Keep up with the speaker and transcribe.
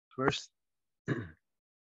first.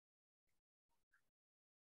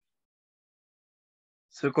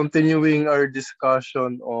 So continuing our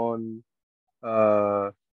discussion on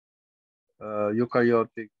uh,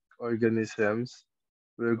 eukaryotic organisms,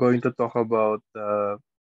 we're going to talk about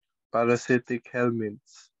parasitic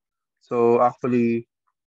helminths. So actually,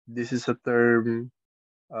 this is a term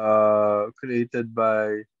created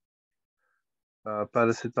by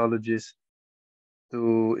parasitologists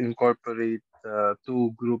to incorporate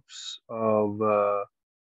two groups of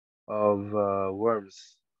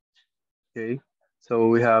worms. Okay, so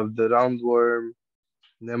we have the roundworm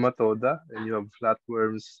nematoda, and you have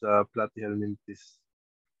flatworms platyhelminthes.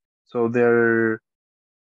 So they're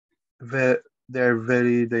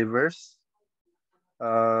very diverse.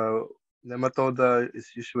 Uh, Nematoda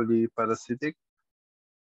is usually parasitic,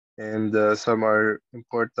 and some are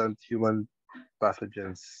important human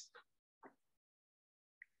pathogens.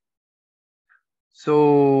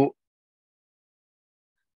 So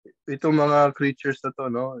itong mga creatures na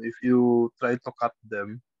to, no, if you try to cut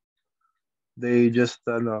them, they just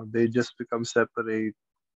become separate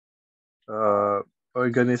uh,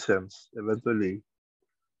 organisms eventually.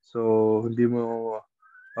 So hindi mo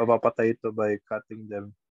mapapatay ito by cutting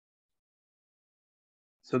them.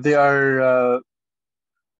 So they are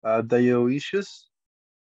dioecious.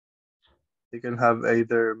 They can have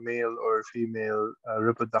either male or female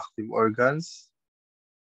reproductive organs,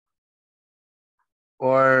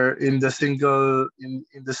 or in the same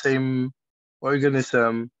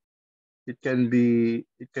organism, it can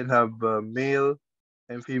have male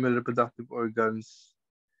and female reproductive organs.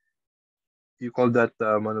 You call that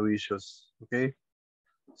monoecious. Okay?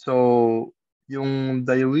 So, yung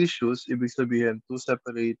dioecious, ibig sabihin, two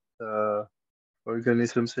separate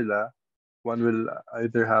organisms sila. One will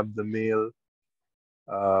either have the male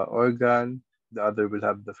organ, the other will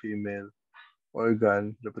have the female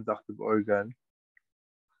organ, reproductive organ.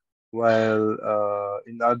 While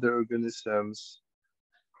in other organisms,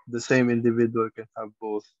 the same individual can have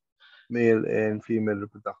both male and female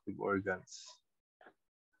reproductive organs.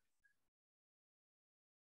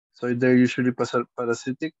 So they're usually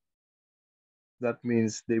parasitic. That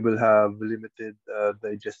means they will have limited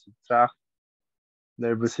digestive tract,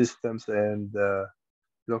 nervous systems, and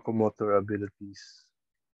locomotor abilities.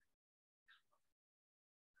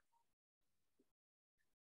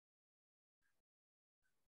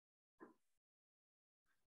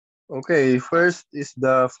 Okay, first is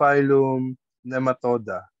the phylum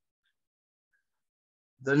Nematoda.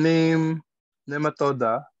 The name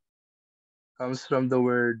Nematoda comes from the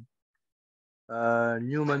word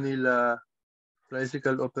New Manila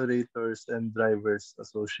Tricycle Operators and Drivers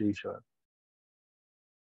Association.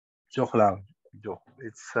 Joke lang. Joke.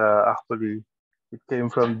 It's actually, it came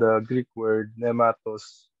from the Greek word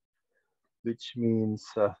nematos, which means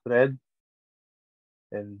thread,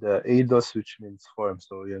 and eidos, which means form.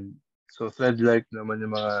 So, yun. So, thread-like naman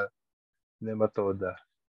yung mga nematoda.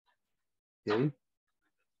 Okay?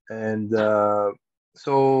 And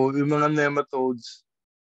so, yung mga nematodes,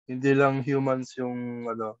 hindi lang humans yung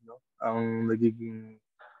no, ang nagiging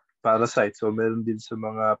parasite. So, meron din sa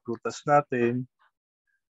mga prutas natin.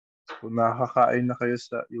 Kung nakakain na kayo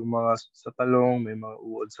yung mga sa talong, may mga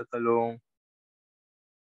uod sa talong,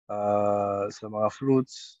 sa mga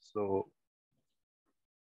fruits. So,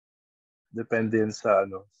 depende yan sa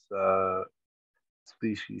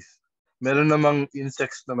species. Meron namang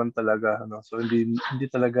insects naman talaga, So, hindi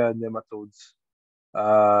talaga nematodes.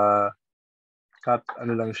 Ano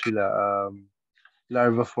lang sila,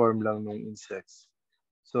 larva form lang ng insects.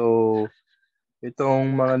 So,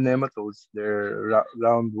 itong mga nematodes, they're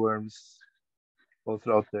roundworms all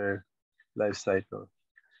throughout their life cycle.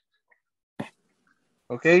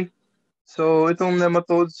 Okay? So, itong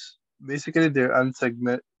nematodes, basically, they're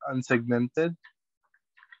unsegmented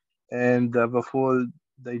and have a full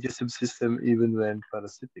digestive system even when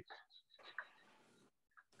parasitic.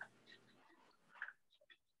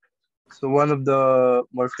 So, one of the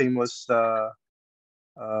more famous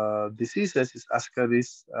diseases is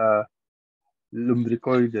Ascaris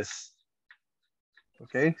lumbricoides.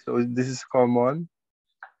 Okay, so this is common.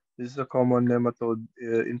 This is a common nematode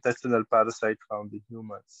intestinal parasite found in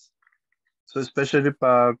humans. So especially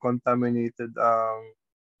pag contaminated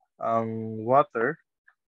ang water,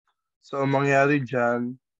 so ang mangyari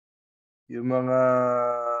dyan, yung mga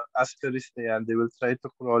ascaris na yan, they will try to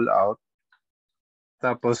crawl out.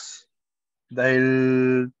 Tapos,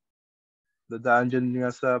 dahil dadaan dyan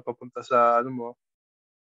nga papunta sa ano mo,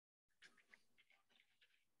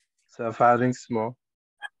 sa pharynx mo,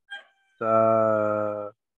 sa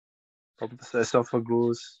papunta sa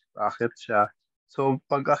esophagus, akit siya. So,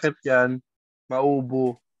 pag akit yan,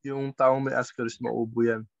 maubo yung taong may ascaris, maubo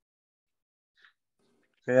yan.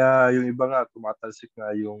 Kaya yung iba nga, tumatalsik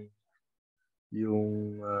nga yung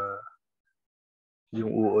yung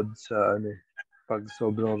uod sa ano pag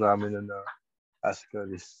sobrang rami na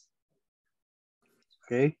ascaris.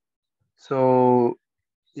 Okay? So,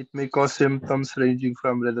 it may cause symptoms ranging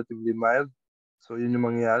from relatively mild. So, yun yung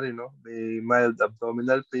mangyayari, no? May mild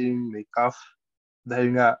abdominal pain, may cough,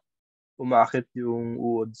 dahil nga umaakit yung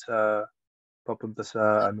uod sa papunta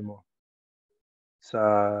sa ano mo, sa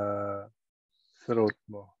throat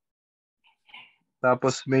mo.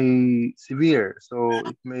 Tapos may severe. So,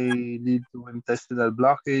 it may lead to intestinal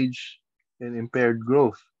blockage and impaired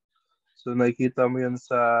growth. So, nakikita mo yan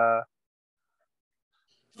sa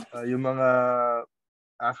yung mga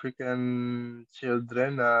African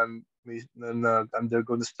children na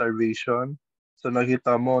nag-undergo na starvation. So,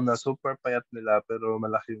 nakita mo na super payat nila pero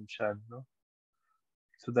malaki yung tiyan, no?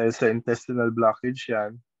 So, dahil sa intestinal blockage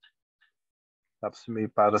yan, tapos may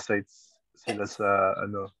parasites sila sa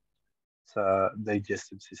ano sa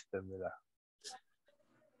digestive system nila.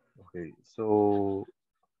 Okay. So,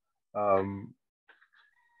 um,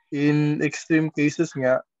 in extreme cases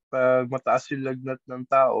nga, pag mataas yung lagnat ng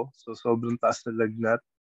tao, so sobrang taas na lagnat,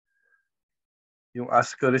 yung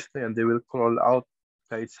ascaris na yan, they will crawl out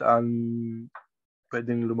kahit saan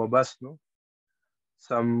pwedeng lumabas, no?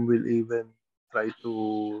 Some will even try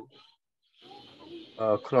to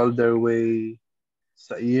crawl their way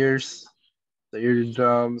sa ears, sa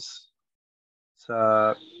eardrums,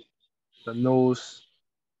 sa nose,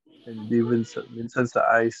 and even minsan sa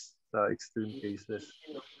eyes sa extreme cases.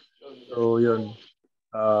 So, yun.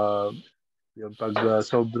 Yung pag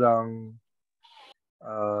sobrang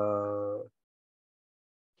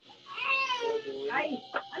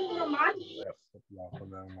ano naman? Accept lang ako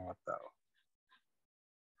ng mga tao.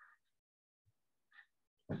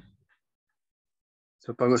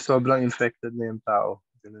 So, pag sobrang infected na yung tao,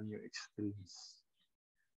 ganun yung extremes.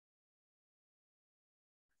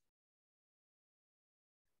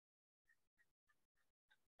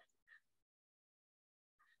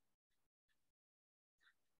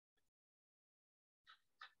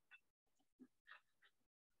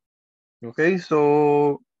 Okay,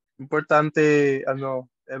 so importante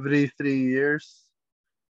every 3 years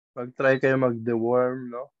mag-try kayo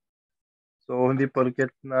mag-deworm, no? So hindi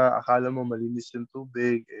porket na akala mo malinis yung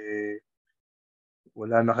tubig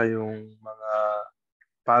wala na kayong mga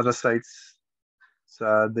parasites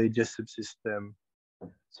sa digestive system.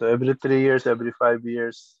 So every 3 years, every 5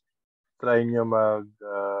 years, try nyo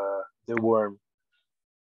mag-deworm.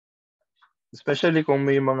 Especially kung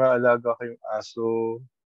may mga alaga kayong aso,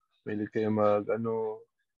 pwede kayo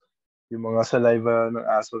yung mga saliva ng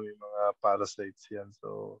aso, may mga parasites yan.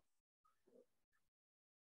 So,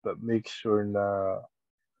 but make sure na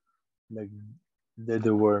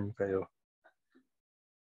nag-deworm kayo.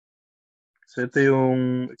 So, ito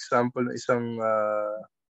yung example ng isang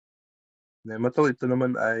nematode. Ito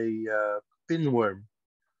naman ay pinworm.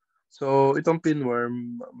 So, itong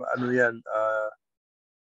pinworm, yan,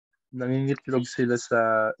 nangingitlog sila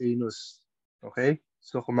sa anus. Okay?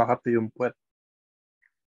 So, kumakati yung puwet.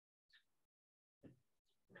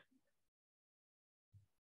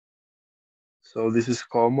 So, this is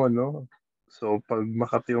common, no? So, pag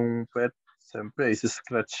makati yung puwet, siyempre,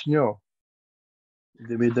 isi-scratch nyo in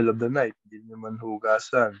the middle of the night. Hindi naman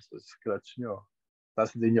hugasan. So, scratch nyo.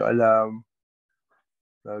 Tapos, hindi nyo alam,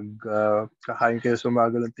 kakain kayo sa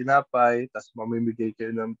umaga ng tinapay, tapos mamimigay kayo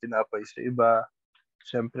ng tinapay sa iba.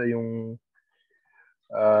 Siyempre, yung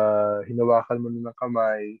hinawakan mo ng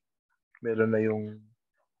kamay, meron na yung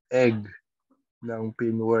egg ng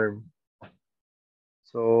pinworm.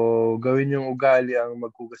 So, gawin yung ugali ang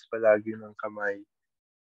maghugas palagi ng kamay.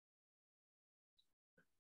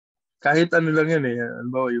 Kahit ano lang yan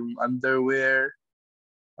Ano ba, yung underwear,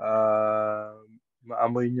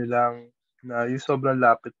 maamoy nyo lang na yung sobrang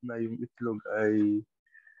lapit na yung itlog ay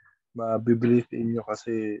mabibreathe in nyo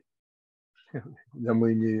kasi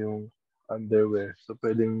inamoy nyo yung underwear. So,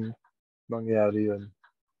 pwedeng mangyari yun.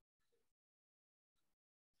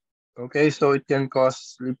 Okay, so it can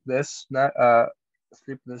cause sleeplessness,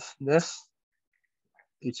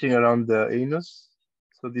 itching around the anus.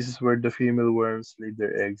 So this is where the female worms lay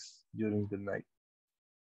their eggs during the night.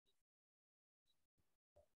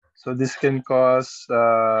 So this can cause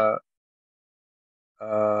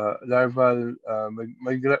larval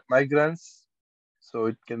migrants. So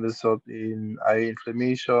it can result in eye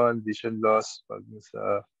inflammation, vision loss pag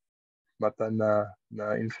sa mata na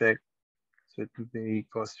infect. So it may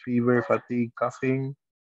cause fever, fatigue, coughing,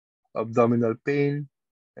 abdominal pain,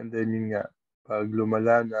 and then yun nga, pag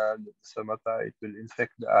lumala na sa mata, it will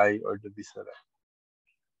infect the eye or the viscera.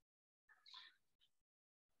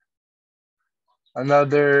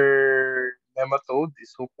 Another nematode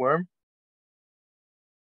is hookworm.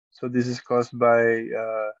 So this is caused by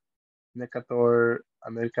Necator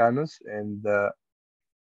americanus and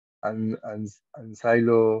an, an,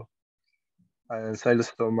 ancylo,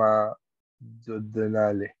 ancylostoma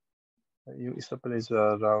duodenale. Yung isa pala is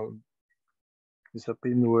round, isa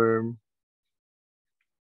pinworm,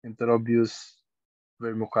 Enterobius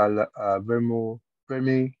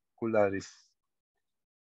vermicularis.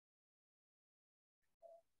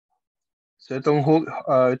 So itong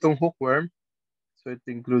hookworm, so it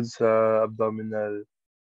includes abdominal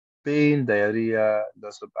pain, diarrhea,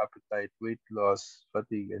 loss of appetite, weight loss,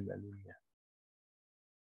 fatigue, and anemia.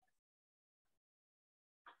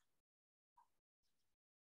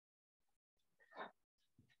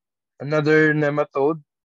 Another nematode,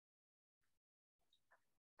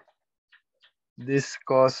 this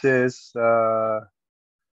causes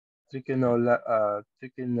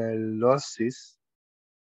trichinosis.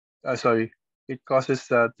 Sorry, it causes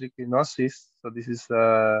trichinosis. So this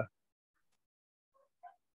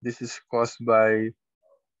is caused by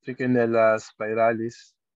Trichinella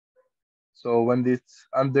spiralis. So when it's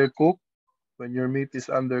undercooked, when your meat is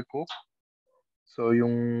undercooked, so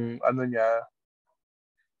yung ano niya,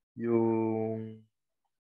 yung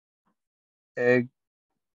egg,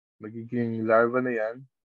 magiging larva na yan.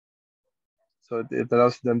 So it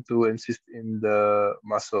allows them to insist in the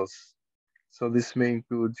muscles. So this may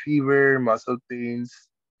include fever, muscle pains,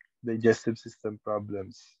 digestive system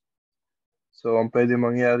problems. So ang pwede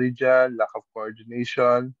mangyari dyan, lack of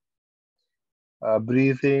coordination,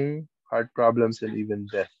 breathing, heart problems, and even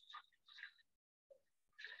death.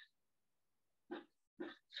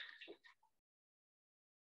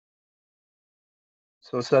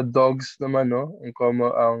 So sa dogs naman, no,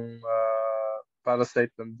 ang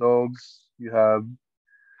parasite ng dogs, you have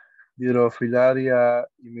Dirophilaria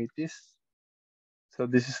immitis. So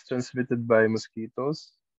this is transmitted by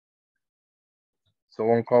mosquitoes.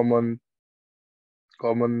 So one common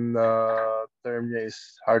term niya is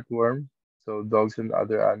heartworm. So dogs and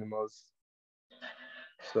other animals.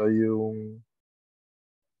 So yung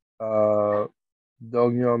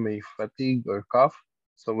dog nyo may fatigue or cough.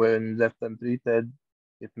 So when left untreated,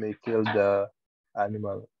 it may kill the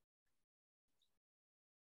animal.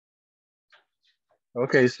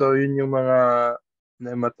 Okay, so yun yung mga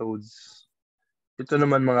nematodes. Ito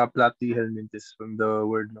naman mga platyhelminthes from the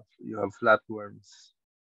word of you have flatworms.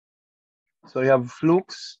 So you have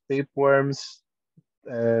flukes, tapeworms,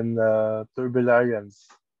 and turbellarians.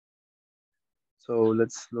 So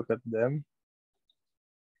let's look at them.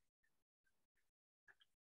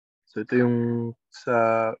 So ito yung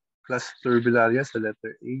sa class turbellaria sa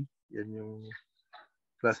letter A. Yan yung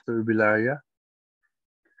class turbellaria.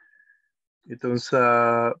 Ito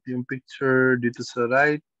yung picture dito sa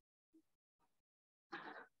right.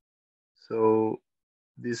 So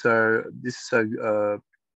this is a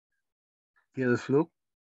gill fluke.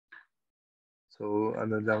 So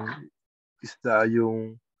ano lang, isda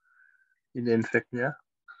yung in-infect niya.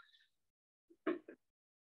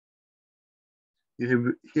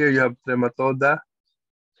 Here you have trematoda.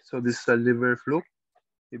 So this is a liver fluke.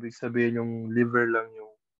 Ibig sabihin yung liver lang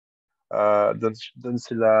yung doon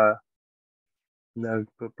sila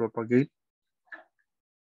nagpropagate.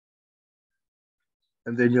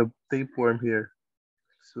 And then you have tapeworm here.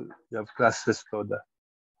 So you have class cestoda.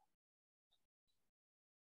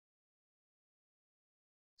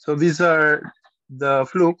 So these are the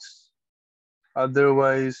flukes,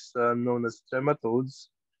 otherwise known as trematodes.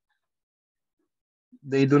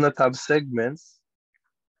 They do not have segments,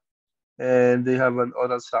 and they have an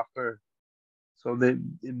oral sucker. So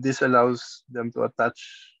this allows them to attach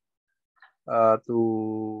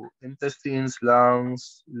to intestines,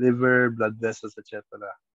 lungs, liver, blood vessels, etc.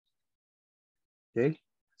 Okay,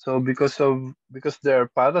 so because they are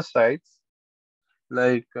parasites,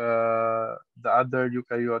 like the other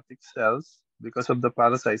eukaryotic cells, because of the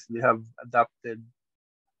parasites, they have adapted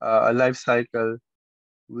a life cycle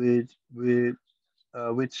which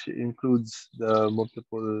includes the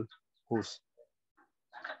multiple hosts.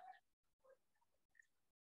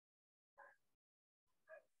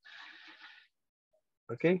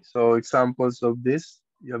 Okay, so examples of this,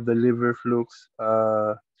 you have the liver flukes,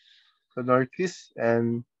 Canorchis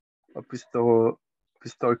and Pistorchis.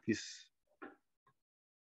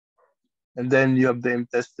 And then you have the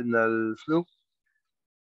intestinal fluke,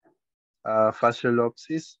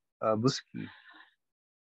 Fasciolopsis busci.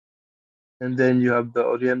 And then you have the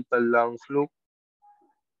oriental lung fluke,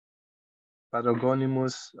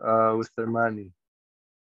 Paragonimus wistermani.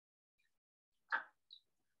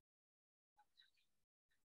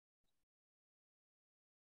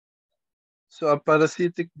 So a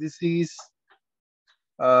parasitic disease,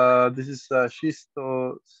 this is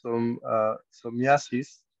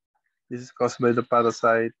schistosomiasis. This is caused by the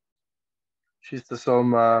parasite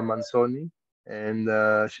Schistosoma mansoni and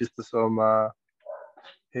Schistosoma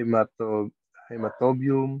hemato,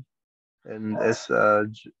 hematobium and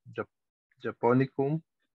japonicum.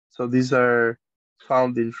 So these are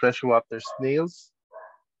found in freshwater snails.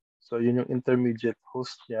 So yun yung intermediate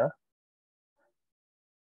host niya.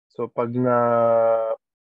 So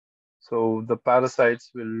so the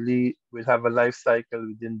parasites will have a life cycle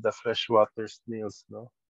within the freshwater snails,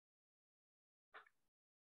 no?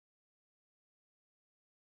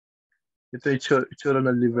 Ito itsura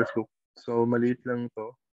ng liver fluke. So maliit lang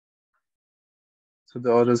to. So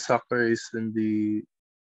the oral sucker is in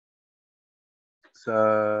sa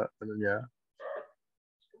ano niya,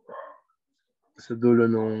 sa dulo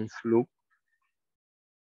ng fluke.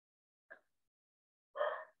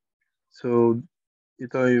 So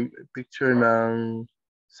ito yung picture ng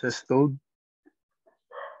cestode.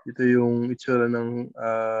 Ito yung itsura ng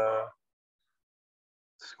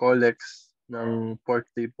scolex ng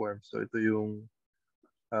pork tapeworm. So ito yung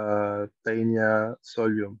Taenia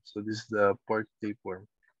solium. So this is the pork tapeworm.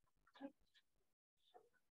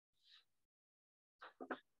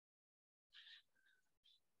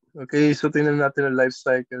 Okay, so tingnan natin ang life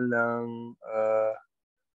cycle ng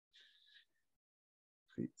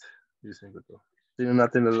wait, using ko to. Tingnan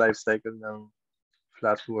natin ang life cycle ng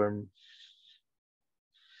flatworm.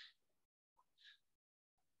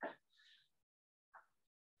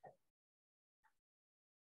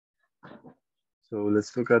 So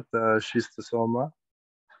let's look at schistosoma.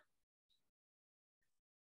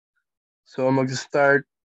 So mag-start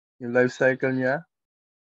yung life cycle niya.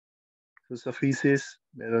 So sa feces,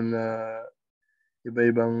 meron na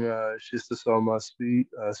iba-ibang schistosoma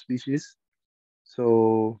species.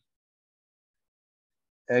 So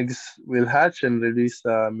eggs will hatch and release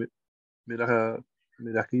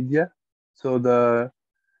miracidia. So the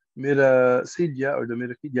miracidia or the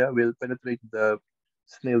miracidia will penetrate the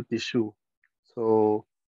snail tissue. So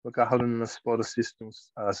magkakaroon ng sporocyst ng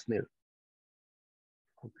snail.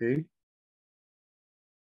 Okay.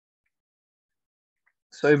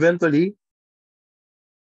 So eventually,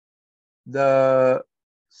 the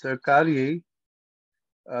cercariae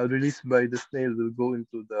released by the snail will go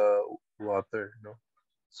into the water, no?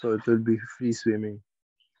 So it will be free swimming.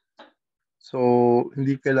 So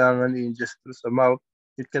hindi kailangan i-ingest through sa mouth.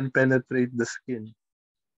 It can penetrate the skin.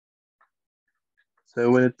 So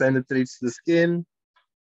when it penetrates the skin,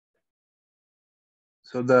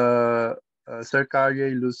 so the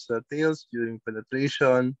cercariae lose tails during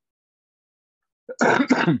penetration.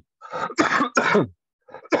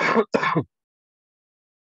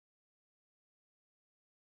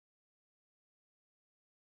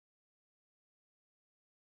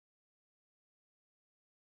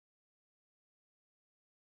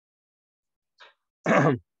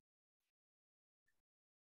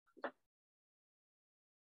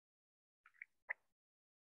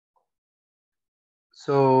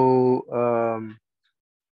 So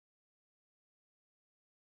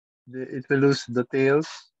it will lose the tails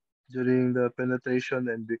during the penetration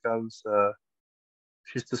and becomes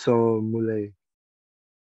schistosomulae.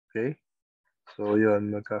 Okay, so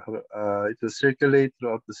yun, it will circulate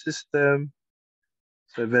throughout the system.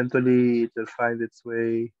 So eventually, it will find its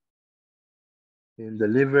way in the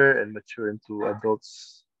liver and mature into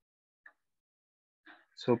adults.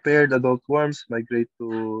 So paired adult worms migrate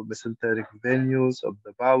to mesenteric venues of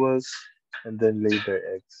the bowels and then lay their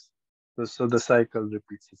eggs. So the cycle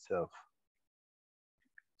repeats itself.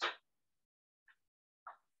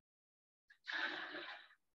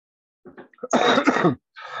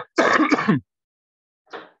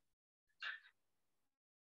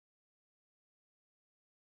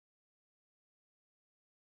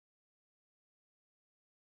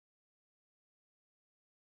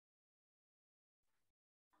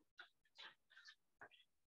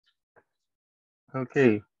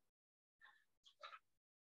 Okay.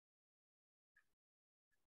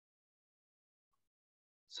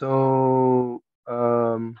 So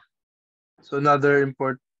another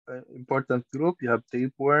important group, you have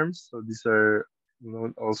tapeworms. So these are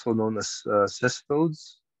also known as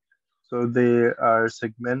cestodes. So they are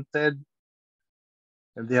segmented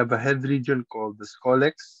and they have a head region called the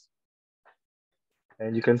scolex.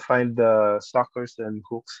 And you can find the suckers and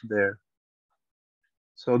hooks there.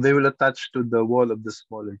 So they will attach to the wall of the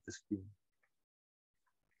small intestine.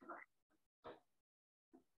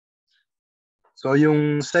 So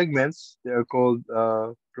yung segments, they are called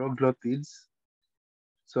proglottids.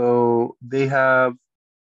 So they have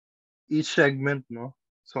each segment, no?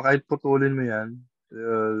 So kahit putulin mo yan,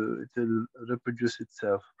 it will reproduce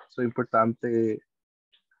itself. So importante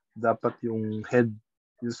dapat yung head,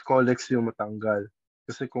 yung scolex yung matanggal.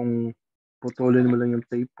 Kasi kung putulin mo lang yung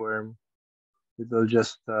tapeworm, it will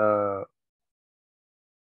just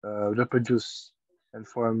reproduce and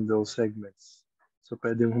form those segments. So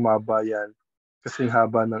pwedeng humaba yan kasing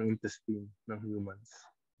haba ng intestine ng humans.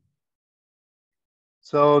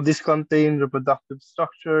 So these contain reproductive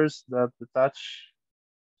structures that attach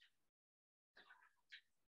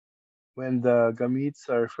when the gametes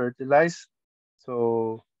are fertilized.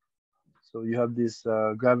 So you have these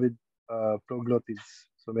gravid proglottids.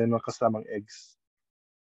 So may mga kasamang eggs.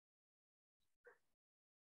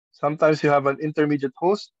 Sometimes you have an intermediate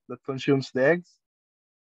host that consumes the eggs.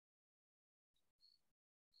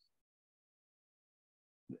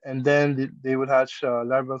 And then they will hatch a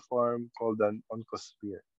larval form called an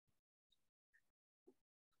oncosphere.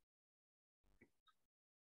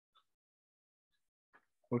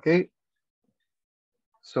 Okay?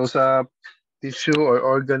 So sa tissue or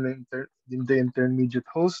organ in the intermediate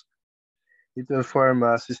host, it will form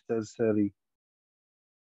a sister cell.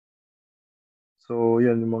 So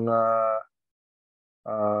yun, yung mga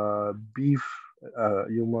beef,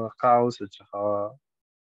 yung mga cows at saka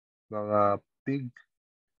mga pig.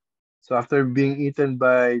 So after being eaten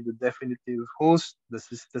by the definitive host, the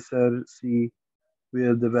sister cell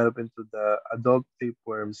will develop into the adult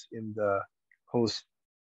tapeworms in the host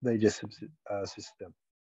digestive system.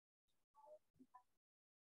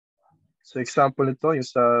 So example nito, yung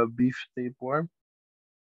sa beef tapeworm,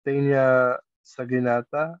 Taenia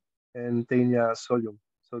saginata and Taenia solium.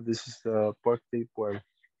 So this is the pork tapeworm.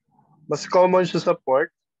 Mas common siya sa pork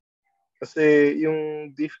kasi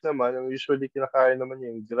yung beef naman, yung usually kinakain naman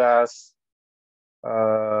yung grass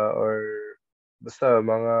or basta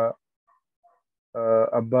mga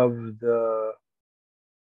above the,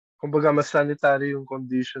 kumbaga mas sanitary yung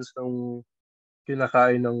conditions ng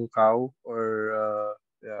kinakain ng cow or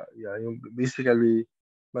yung basically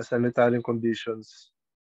mas sanitary yung conditions.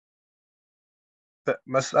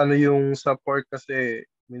 Mas ano yung sa pork kasi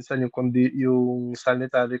minsan yung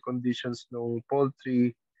sanitary conditions ng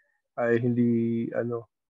poultry ay hindi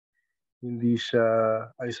siya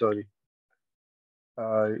ay sorry.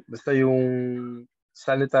 Basta yung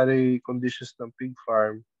sanitary conditions ng pig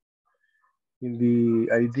farm hindi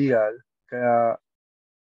ideal kaya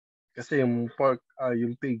kasi yung pork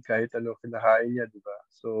yung pig kahit ano kinakain niya, di ba?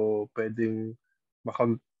 So pwedeng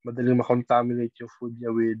madaling makontaminate yung food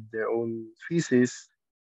niya with their own feces.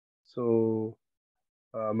 So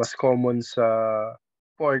mas common sa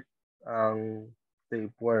pork ang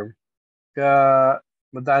tapeworm. Kaya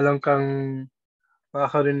madalang kang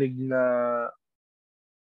makakarinig na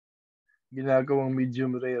ginagawang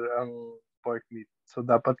medium rare ang pork meat. So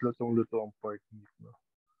dapat lutong-luto ang pork meat, no?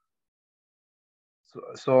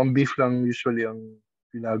 So ang beef lang usually ang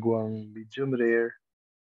ginagawang medium rare.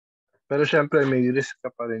 Pero syempre may risk ka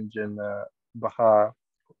pa rin dyan na baka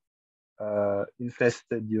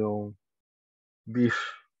infested yung beef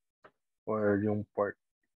or yung pork.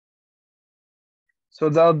 So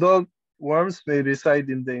the adult worms may reside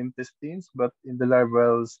in the intestines, but in the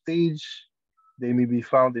larval stage, they may be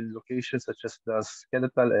found in locations such as the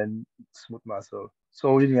skeletal and smooth muscle.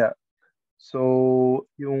 So yun nga. So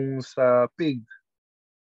yung sa pig,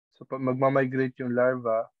 so pag magmamigrate yung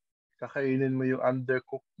larva, kakainin mo yung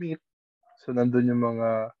undercooked meat. So nandun yung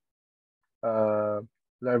mga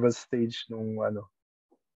larval stage nung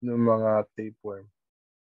mga tapeworm.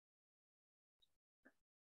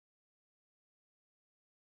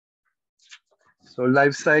 So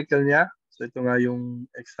life cycle niya. So ito nga yung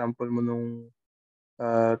example mo nung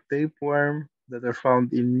tapeworm that are found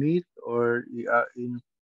in meat or in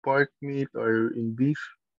pork meat or in beef.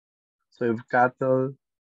 So you have cattle,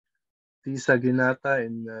 T. saginata,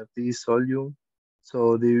 and T. solium.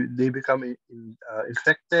 So they become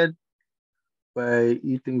infected by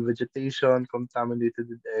eating vegetation contaminated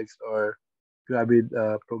with eggs or gravid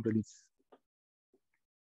progenies.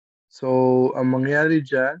 So ang mangyari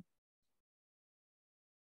dyan,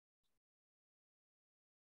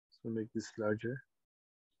 so make this larger.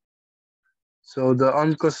 So the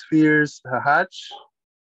oncospheres hatch,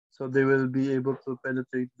 so they will be able to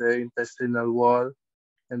penetrate the intestinal wall,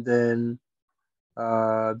 and then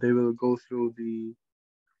they will go through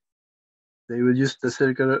they will use the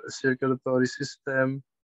circulatory system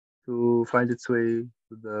to find its way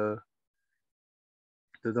to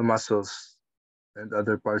the muscles and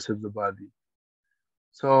other parts of the body.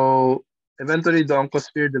 So eventually the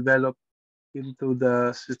oncosphere develop into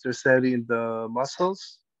the sister cell in the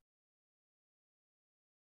muscles.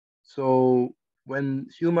 So when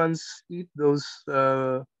humans eat those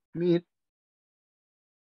meat,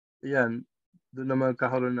 yan, doon na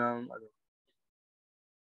magkakaroon ng, ano,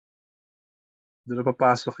 doon na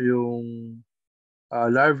papasok yung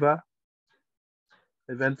larva.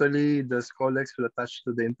 Eventually, the scolex will attach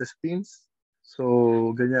to the intestines.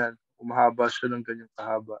 So, ganyan. Umahaba siya ng ganyang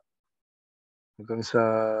kahaba. Hanggang sa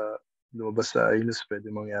lumabas sa anus,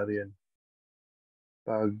 pwede mangyari yan.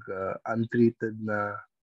 Pag untreated na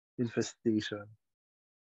infestation.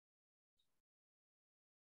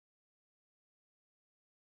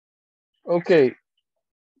 Okay.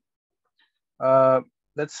 Uh,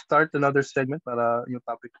 let's start another segment para yung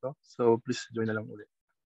topic to. So, please join na lang ulit.